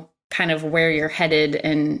know kind of where you're headed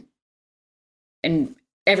and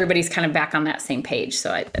everybody's kind of back on that same page.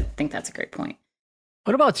 So I think that's a great point.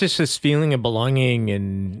 What about just this feeling of belonging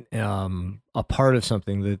and a part of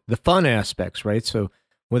something, the fun aspects, right? So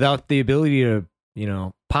without the ability to, you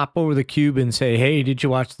know, pop over the cube and say, hey, did you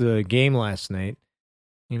watch the game last night?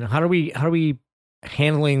 You know, how are we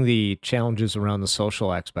handling the challenges around the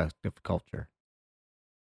social aspect of culture?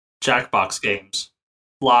 Jackbox games.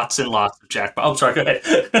 Lots and lots of Jackbox. Oh, sorry, go ahead.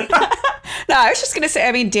 No, I was just going to say,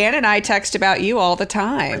 I mean, Dan and I text about you all the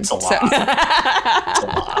time. It's a lot.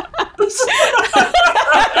 It's a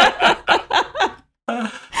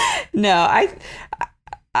lot. No,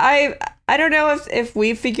 I don't know if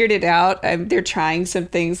we've figured it out. They're trying some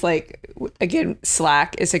things like, again,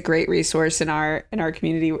 Slack is a great resource in our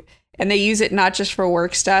community. And they use it not just for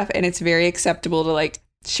work stuff, and it's very acceptable to like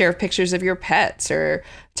share pictures of your pets or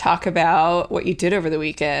talk about what you did over the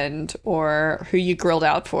weekend or who you grilled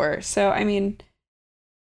out for. So, I mean,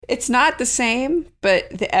 it's not the same, but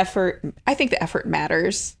I think the effort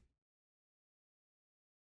matters.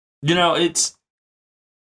 You know, it's,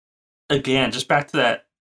 again, just back to that,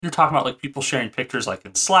 you're talking about like people sharing pictures like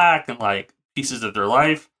in Slack and like pieces of their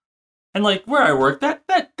life. And like where I work, that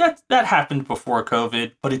happened before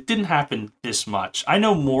COVID, but it didn't happen this much. I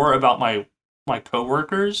know more about my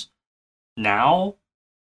coworkers now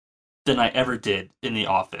than I ever did in the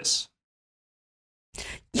office.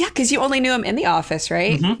 Yeah, because you only knew them in the office,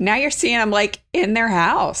 right? Mm-hmm. Now you're seeing them like in their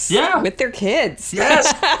house, with their kids.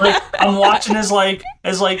 Yes, like I'm watching as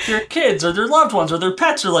their kids or their loved ones or their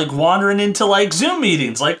pets are like wandering into like Zoom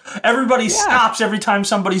meetings. Like everybody stops every time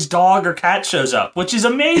somebody's dog or cat shows up, which is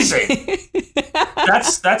amazing.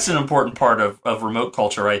 That's an important part of remote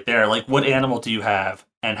culture right there. Like, what animal do you have,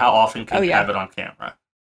 and how often can you have it on camera?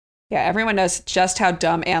 Yeah, everyone knows just how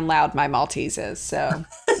dumb and loud my Maltese is. So.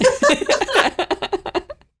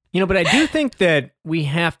 But I do think that we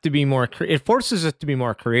have to be more, it forces us to be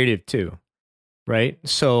more creative too, right?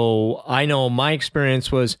 So I know my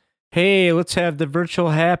experience was, hey, let's have the virtual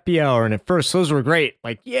happy hour. And at first those were great.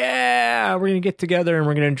 Like, yeah, we're going to get together and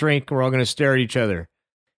we're going to drink and we're all going to stare at each other.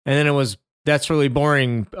 And then it was, that's really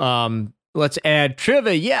boring. Let's add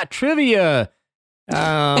trivia. Yeah, trivia.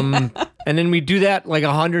 And then we do that like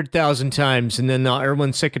 100,000 times and then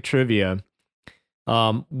everyone's sick of trivia.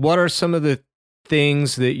 What are some of the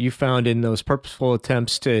things that you found in those purposeful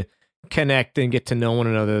attempts to connect and get to know one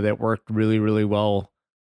another that worked really, really well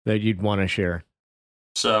that you'd want to share?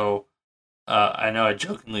 So I know I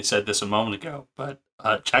jokingly said this a moment ago, but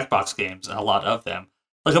checkbox games, and a lot of them,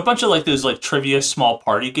 like a bunch of like those like trivia small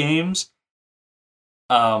party games,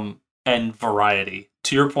 and variety.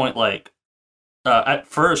 To your point, like at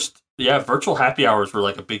first, virtual happy hours were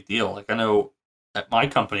like a big deal. Like I know at my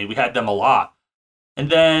company we had them a lot. And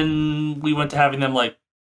then we went to having them like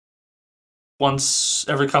once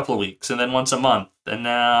every couple of weeks and then once a month. And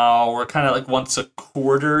now we're kind of like once a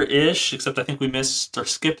quarter-ish, except I think we missed or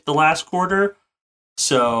skipped the last quarter.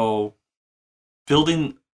 So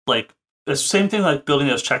building like the same thing like building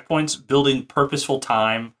those checkpoints, building purposeful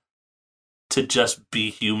time to just be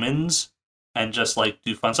humans and just like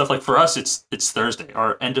do fun stuff. Like for us, it's Thursday.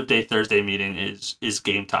 Our end of day Thursday meeting is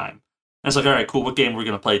game time. And it's like, all right, cool. What game we're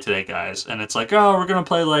gonna play today, guys? And it's like, oh, we're gonna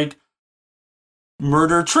play like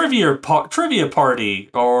murder trivia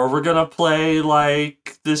party, or we're gonna play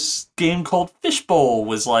like this game called Fishbowl,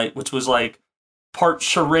 which was like part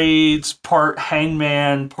charades, part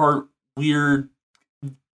hangman, part weird,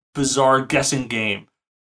 bizarre guessing game.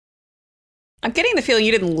 I'm getting the feeling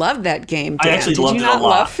you didn't love that game, Dan. I actually loved it a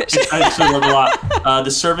lot. I actually loved it a lot.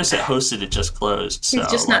 The service that hosted it just closed. So,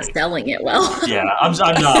 he's just not selling it well. Yeah, I'm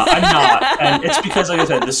not. And it's because, like I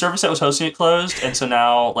said, the service that was hosting it closed, and so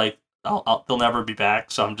now, like, they'll never be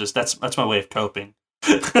back. So I'm just, that's my way of coping.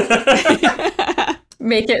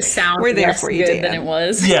 Make it sound We're there less for you, good Dan. than it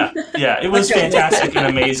was. Yeah, it was fantastic and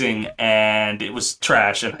amazing, and it was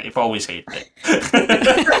trash, and I've always hated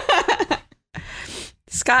it.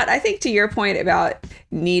 Scott, I think to your point about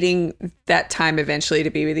needing that time eventually to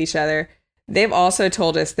be with each other, they've also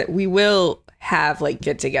told us that we will have like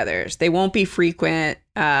get-togethers. They won't be frequent,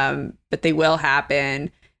 but they will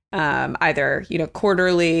happen either,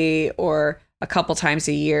 quarterly or a couple times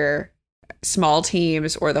a year. Small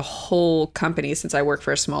teams or the whole company, since I work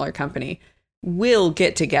for a smaller company, will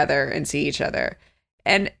get together and see each other.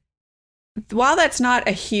 And while that's not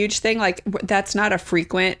a huge thing, like that's not a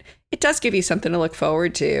frequent, it does give you something to look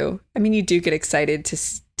forward to. I mean, you do get excited to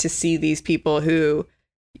see these people who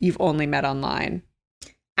you've only met online.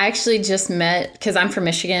 I actually just met, because I'm from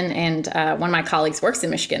Michigan, and one of my colleagues works in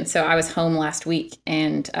Michigan. So I was home last week,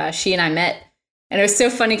 and she and I met. And it was so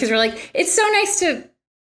funny because we're like, it's so nice to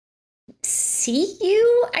see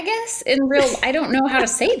you, I guess, in real. I don't know how to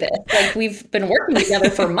say this. Like, we've been working together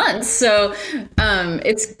for months. So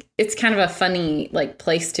it's kind of a funny like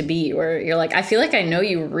place to be where you're like, I feel like I know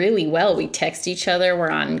you really well. We text each other.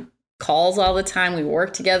 We're on calls all the time. We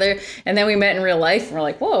work together. And then we met in real life and we're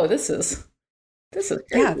like, whoa, this is crazy.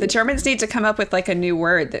 Yeah, the Germans need to come up with like a new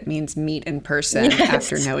word that means meet in person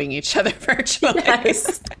after knowing each other virtually.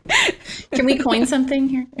 Yes. Can we coin something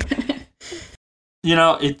here?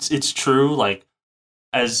 It's true. Like,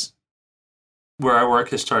 as where I work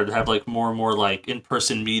has started to have like more and more like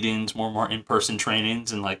in-person meetings, more and more in-person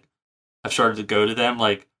trainings, and like I've started to go to them.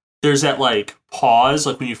 Like, there's that like pause,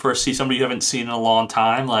 like when you first see somebody you haven't seen in a long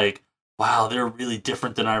time, like, wow, they're really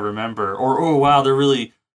different than I remember, or oh wow, they're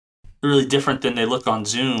really really different than they look on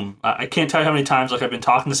Zoom. I can't tell you how many times like I've been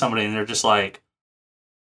talking to somebody and they're just like,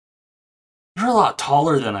 "You're a lot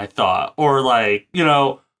taller than I thought," or like, you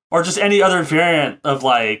know, or just any other variant of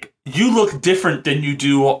like, "You look different than you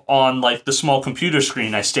do on like the small computer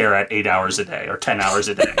screen I stare at 8 hours a day or 10 hours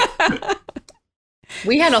a day."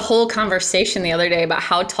 We had a whole conversation the other day about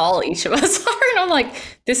how tall each of us are. And I'm like,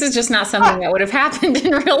 this is just not something that would have happened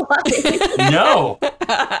in real life. No.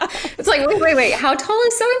 It's like, wait. How tall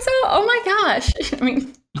is so-and-so? Oh my gosh. I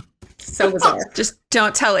mean, so bizarre. Just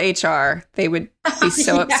don't tell HR. They would be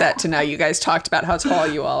so upset to know you guys talked about how tall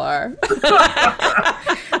you all are.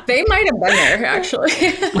 They might have been there, actually.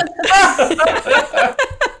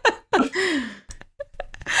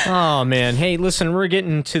 Oh man, hey, listen, we're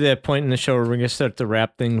getting to that point in the show where we're gonna start to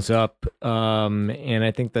wrap things up, and I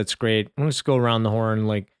think that's great. We'll just go around the horn.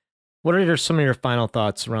 Like, what are some of your final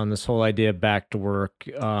thoughts around this whole idea of back to work,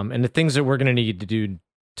 and the things that we're gonna need to do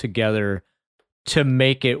together to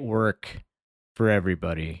make it work for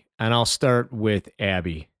everybody? And I'll start with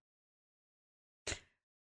Abby.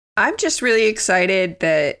 I'm just really excited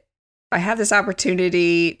that I have this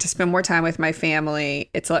opportunity to spend more time with my family.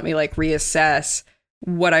 It's let me like reassess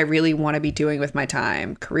what I really want to be doing with my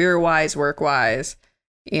time, career-wise, work-wise.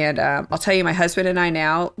 And I'll tell you, my husband and I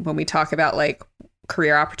now, when we talk about like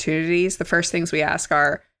career opportunities, the first things we ask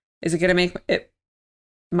are, is it going to make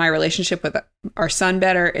my relationship with our son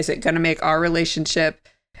better? Is it going to make our relationship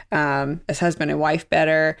as husband and wife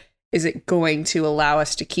better? Is it going to allow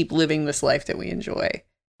us to keep living this life that we enjoy?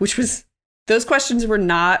 Those questions were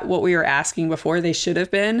not what we were asking before. They should have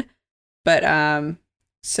been. But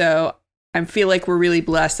so I feel like we're really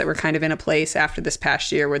blessed that we're kind of in a place after this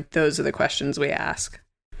past year where those are the questions we ask.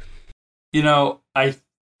 You know, I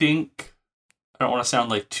think, I don't want to sound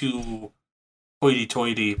like too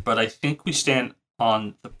hoity-toity, but I think we stand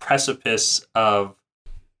on the precipice of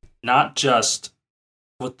not just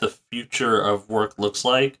what the future of work looks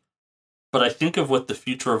like, but I think of what the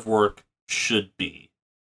future of work should be.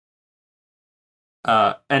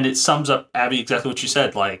 And it sums up, Abby, exactly what you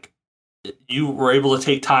said. Like, you were able to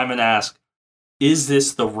take time and ask, is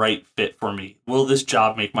this the right fit for me? Will this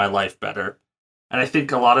job make my life better? And I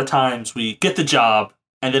think a lot of times we get the job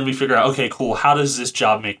and then we figure out, okay, cool, how does this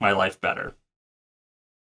job make my life better?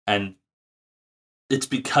 And it's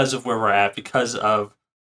because of where we're at, because of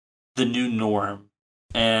the new norm.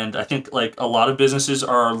 And I think like a lot of businesses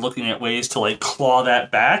are looking at ways to like claw that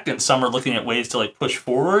back, and some are looking at ways to like push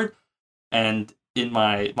forward. And in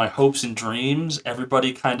my hopes and dreams,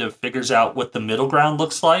 everybody kind of figures out what the middle ground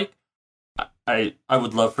looks like. I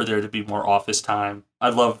would love for there to be more office time. I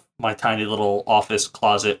love my tiny little office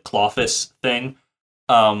closet clawfice thing.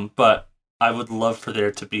 But I would love for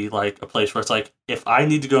there to be like a place where it's like, if I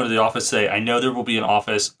need to go into the office today, I know there will be an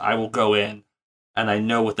office. I will go in, and I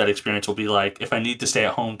know what that experience will be like. If I need to stay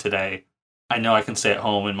at home today, I know I can stay at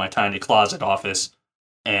home in my tiny closet office,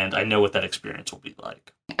 and I know what that experience will be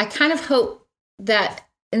like. I kind of hope that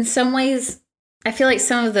in some ways, I feel like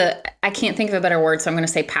some of I can't think of a better word, so I'm going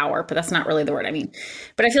to say power, but that's not really the word I mean.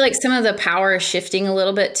 But I feel like some of the power is shifting a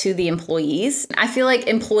little bit to the employees. I feel like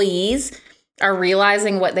employees are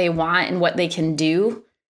realizing what they want and what they can do.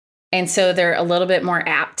 And so they're a little bit more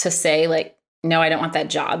apt to say like, no, I don't want that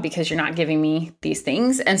job because you're not giving me these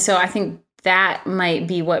things. And so I think that might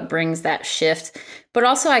be what brings that shift. But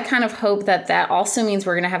also I kind of hope that that also means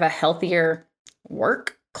we're going to have a healthier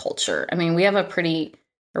work culture. I mean, we've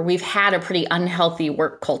had a pretty unhealthy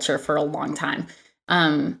work culture for a long time.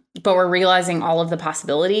 But we're realizing all of the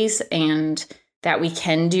possibilities and that we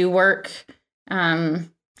can do work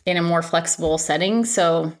in a more flexible setting.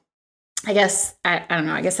 So I guess, I don't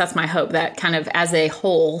know, I guess that's my hope, that kind of as a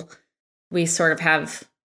whole, we sort of have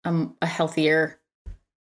a healthier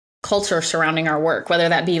culture surrounding our work, whether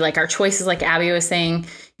that be like our choices, like Abby was saying,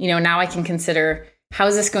 you know, now I can consider how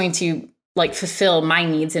is this going to like fulfill my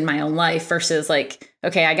needs in my own life versus like,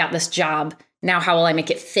 okay, I got this job. Now, how will I make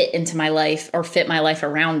it fit into my life or fit my life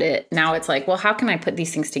around it? Now it's like, well, how can I put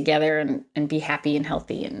these things together and be happy and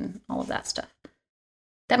healthy and all of that stuff?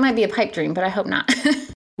 That might be a pipe dream, but I hope not.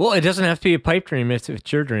 Well, it doesn't have to be a pipe dream if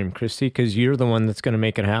it's your dream, Christy, because you're the one that's going to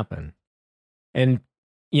make it happen. And,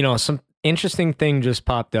 you know, some interesting thing just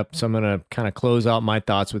popped up, so I'm going to kind of close out my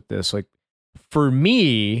thoughts with this. Like, for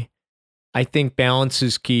me, I think balance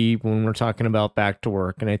is key when we're talking about back to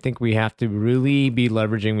work. And I think we have to really be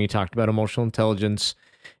leveraging, we talked about emotional intelligence,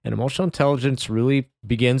 and emotional intelligence really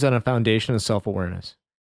begins on a foundation of self-awareness.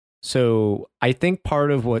 So I think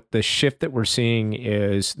part of what the shift that we're seeing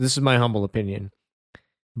is, this is my humble opinion,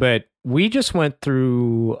 but we just went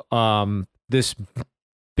through this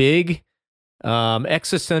big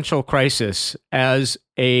existential crisis as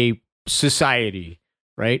a society,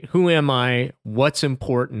 right? Who am I? What's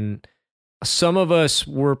important? Some of us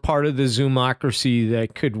were part of the Zoomocracy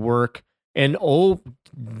that could work. And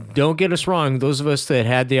don't get us wrong, those of us that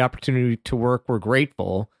had the opportunity to work were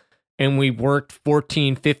grateful. And we worked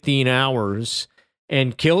 14, 15 hours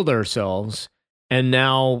and killed ourselves. And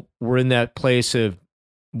now we're in that place of,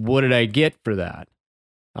 what did I get for that?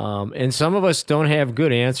 And some of us don't have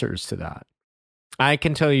good answers to that. I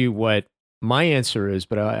can tell you what my answer is,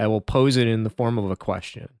 but I will pose it in the form of a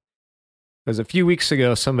question. Because a few weeks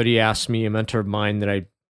ago, somebody asked me, a mentor of mine that I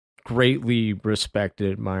greatly respect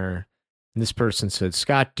and admire, and this person said,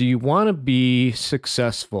 Scott, do you want to be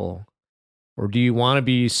successful or do you want to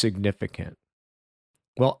be significant?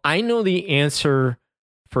 Well, I know the answer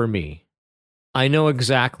for me. I know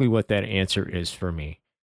exactly what that answer is for me.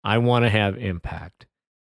 I want to have impact.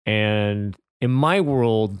 And in my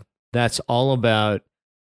world, that's all about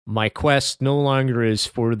my quest no longer is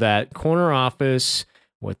for that corner office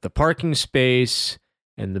with the parking space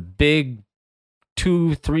and the big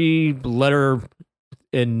 2-3 letter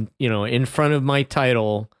in front of my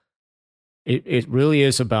title. It really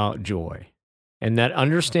is about joy. And that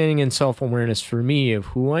understanding and self-awareness for me of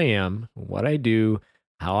who I am, what I do,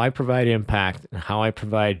 how I provide impact, and how I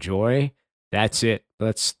provide joy, that's it.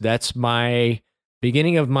 That's my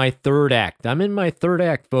beginning of my third act. I'm in my third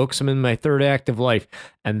act, folks. I'm in my third act of life.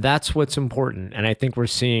 And that's what's important. And I think we're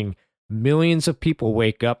seeing millions of people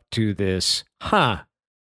wake up to this,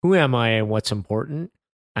 who am I and what's important?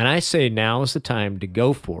 And I say now is the time to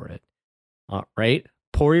go for it, right?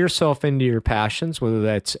 Pour yourself into your passions, whether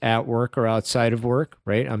that's at work or outside of work,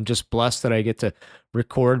 right? I'm just blessed that I get to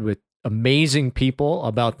record with amazing people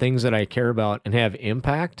about things that I care about and have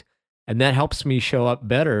impact. And that helps me show up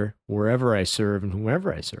better wherever I serve and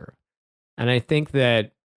whoever I serve. And I think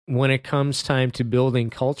that when it comes time to building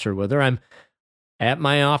culture, whether I'm at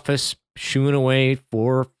my office shooing away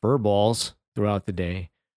 4 fur balls throughout the day,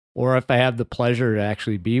 or if I have the pleasure to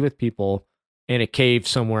actually be with people in a cave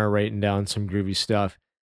somewhere writing down some groovy stuff,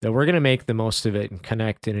 that we're going to make the most of it and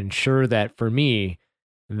connect and ensure that for me,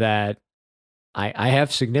 that I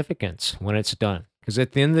have significance when it's done. Because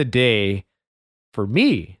at the end of the day, for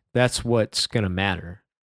me, that's what's going to matter.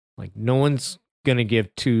 Like, no one's going to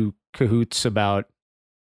give 2 cahoots about,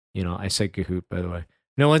 I said cahoot, by the way.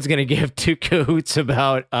 No one's going to give 2 cahoots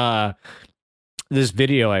about this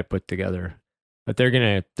video I put together. But they're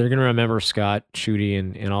gonna remember Scott, Shooty,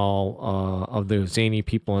 and all of the zany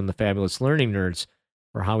people and the fabulous learning nerds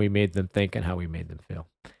for how we made them think and how we made them feel.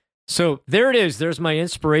 So there it is. There's my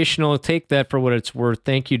inspirational. Take that for what it's worth.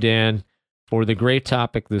 Thank you, Dan, for the great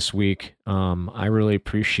topic this week. I really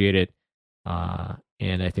appreciate it,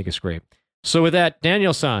 and I think it's great. So with that,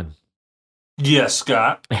 Daniel-san. Yes,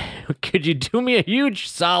 Scott. Could you do me a huge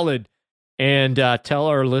solid and tell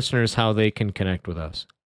our listeners how they can connect with us?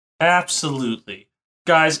 Absolutely.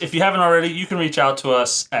 Guys, if you haven't already, you can reach out to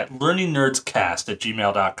us at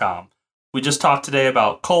learningnerdscast@gmail.com. We just talked today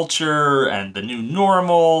about culture and the new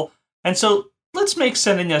normal. And so let's make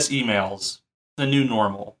sending us emails the new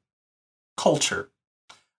normal. Culture.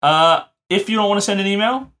 If you don't want to send an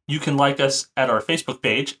email, you can like us at our Facebook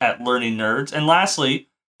page at Learning Nerds. And lastly,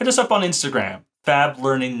 hit us up on Instagram, Fab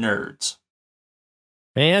Learning Nerds.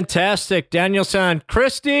 Fantastic. Daniel-san.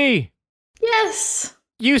 Christy! Yes!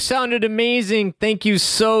 You sounded amazing. Thank you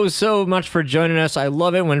so much for joining us. I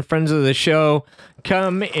love it when friends of the show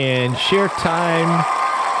come and share time.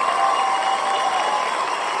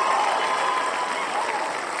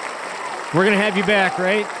 We're going to have you back,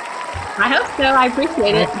 right? I hope so. I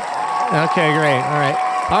appreciate it. Okay, great.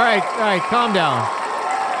 All right. Calm down.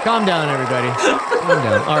 Calm down, everybody. Calm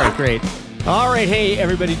down. All right, great. All right, hey,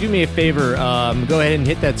 everybody, do me a favor. Go ahead and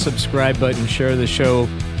hit that subscribe button, share the show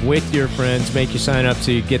with your friends, make you sign up so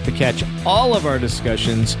you get to catch all of our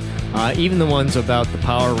discussions, even the ones about the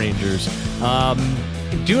Power Rangers.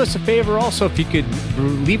 Do us a favor also, if you could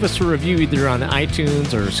leave us a review either on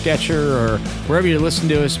iTunes or Sketcher or wherever you listen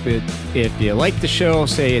to us. But if you like the show,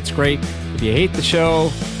 say it's great. If you hate the show,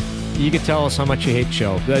 you can tell us how much you hate the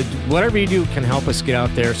show. Whatever you do can help us get out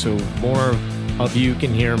there so more of you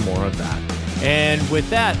can hear more of that. And with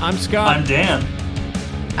that, I'm Scott. I'm Dan.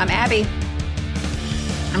 I'm Abby.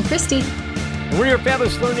 I'm Christy. We're your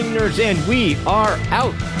fabulous learning nerds, and we are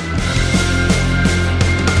out.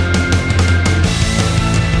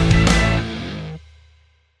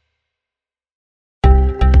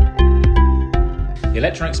 The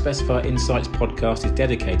Electronic Specifier Insights podcast is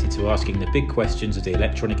dedicated to asking the big questions of the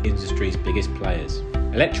electronic industry's biggest players.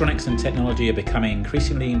 Electronics and technology are becoming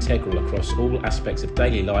increasingly integral across all aspects of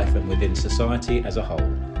daily life and within society as a whole.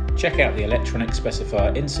 Check out the Electronic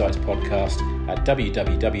Specifier Insights podcast at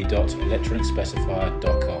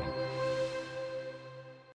www.electronicspecifier.com.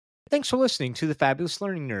 Thanks for listening to the Fabulous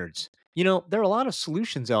Learning Nerds. You know, there are a lot of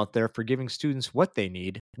solutions out there for giving students what they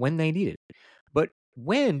need when they need it. But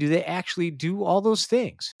when do they actually do all those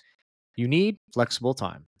things? You need flexible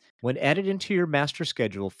time. When added into your master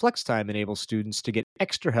schedule, FlexTime enables students to get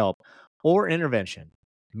extra help or intervention,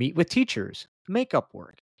 meet with teachers, make up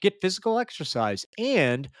work, get physical exercise,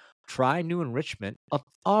 and try new enrichment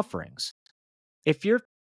offerings. If you're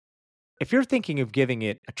thinking of giving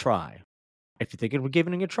it a try,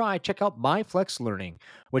 check out MyFlex Learning,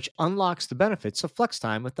 which unlocks the benefits of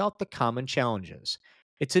FlexTime without the common challenges.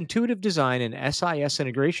 Its intuitive design and SIS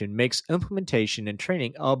integration makes implementation and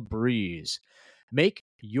training a breeze. Make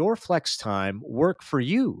your FlexTime work for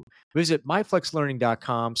you. Visit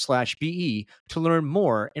myflexlearning.com/BE to learn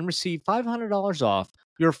more and receive $500 off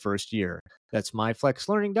your first year. That's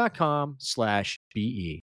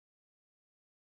myflexlearning.com/BE.